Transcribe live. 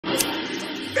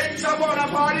wanna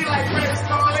party like Prince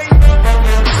Charlie.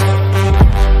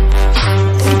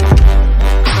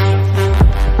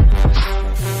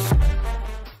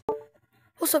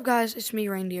 What's up guys, it's me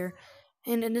Reindeer,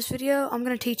 and in this video I'm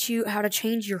going to teach you how to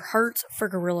change your Hertz for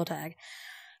Gorilla Tag.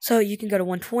 So you can go to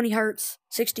 120 Hertz,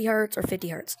 60 Hertz, or 50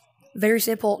 Hertz. Very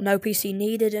simple, no PC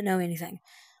needed, no anything.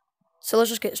 So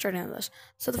let's just get straight into this.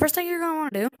 So the first thing you're going to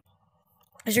want to do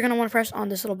is you're going to want to press on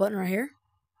this little button right here,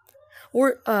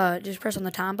 or just press on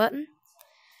the time button,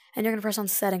 and you're going to press on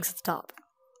settings at the top.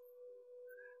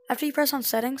 After you press on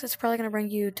settings, it's probably going to bring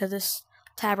you to this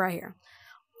tab right here.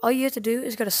 All you have to do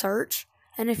is go to search,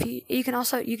 and if you can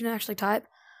actually type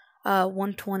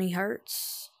 120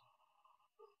 Hertz.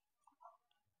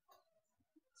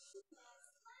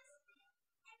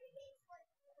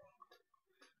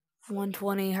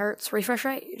 Hertz refresh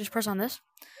rate. You just press on this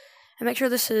and make sure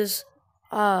this is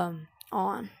on,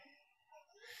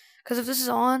 because if this is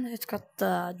on, it's got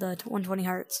the 120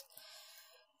 Hertz.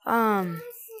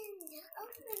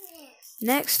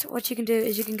 Next, what you can do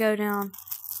is you can go down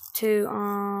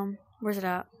to where's it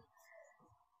at?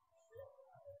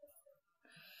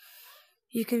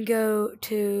 You can go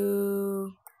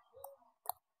to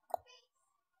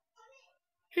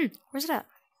where's it at?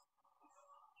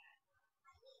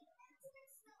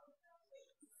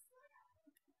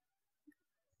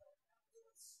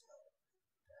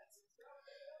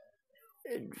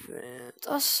 Advanced.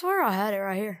 I swear I had it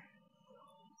right here.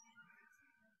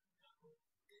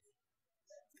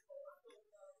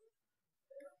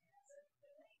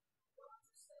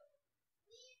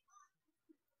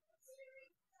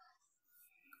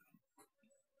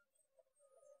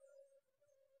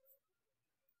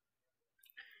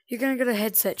 You're going to go to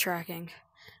headset tracking.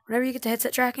 Whenever you get to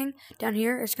headset tracking, down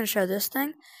here, it's going to show this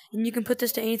thing, and you can put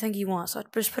this to anything you want. So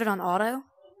just put it on auto.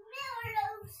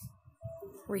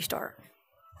 Restart.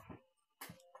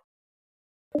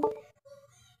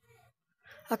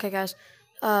 Okay, guys.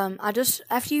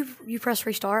 After you press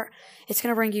restart, it's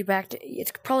going to bring you back to.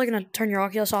 It's probably going to turn your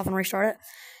Oculus off and restart it.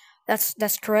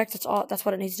 That's correct. That's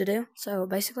what it needs to do. So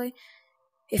basically,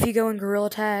 if you go in Gorilla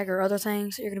Tag or other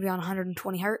things, you're going to be on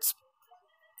 120 Hertz.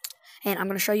 And I'm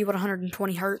going to show you what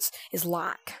 120 Hertz is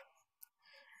like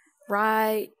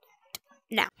right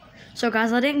now. So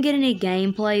guys, I didn't get any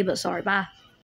gameplay, but sorry, bye.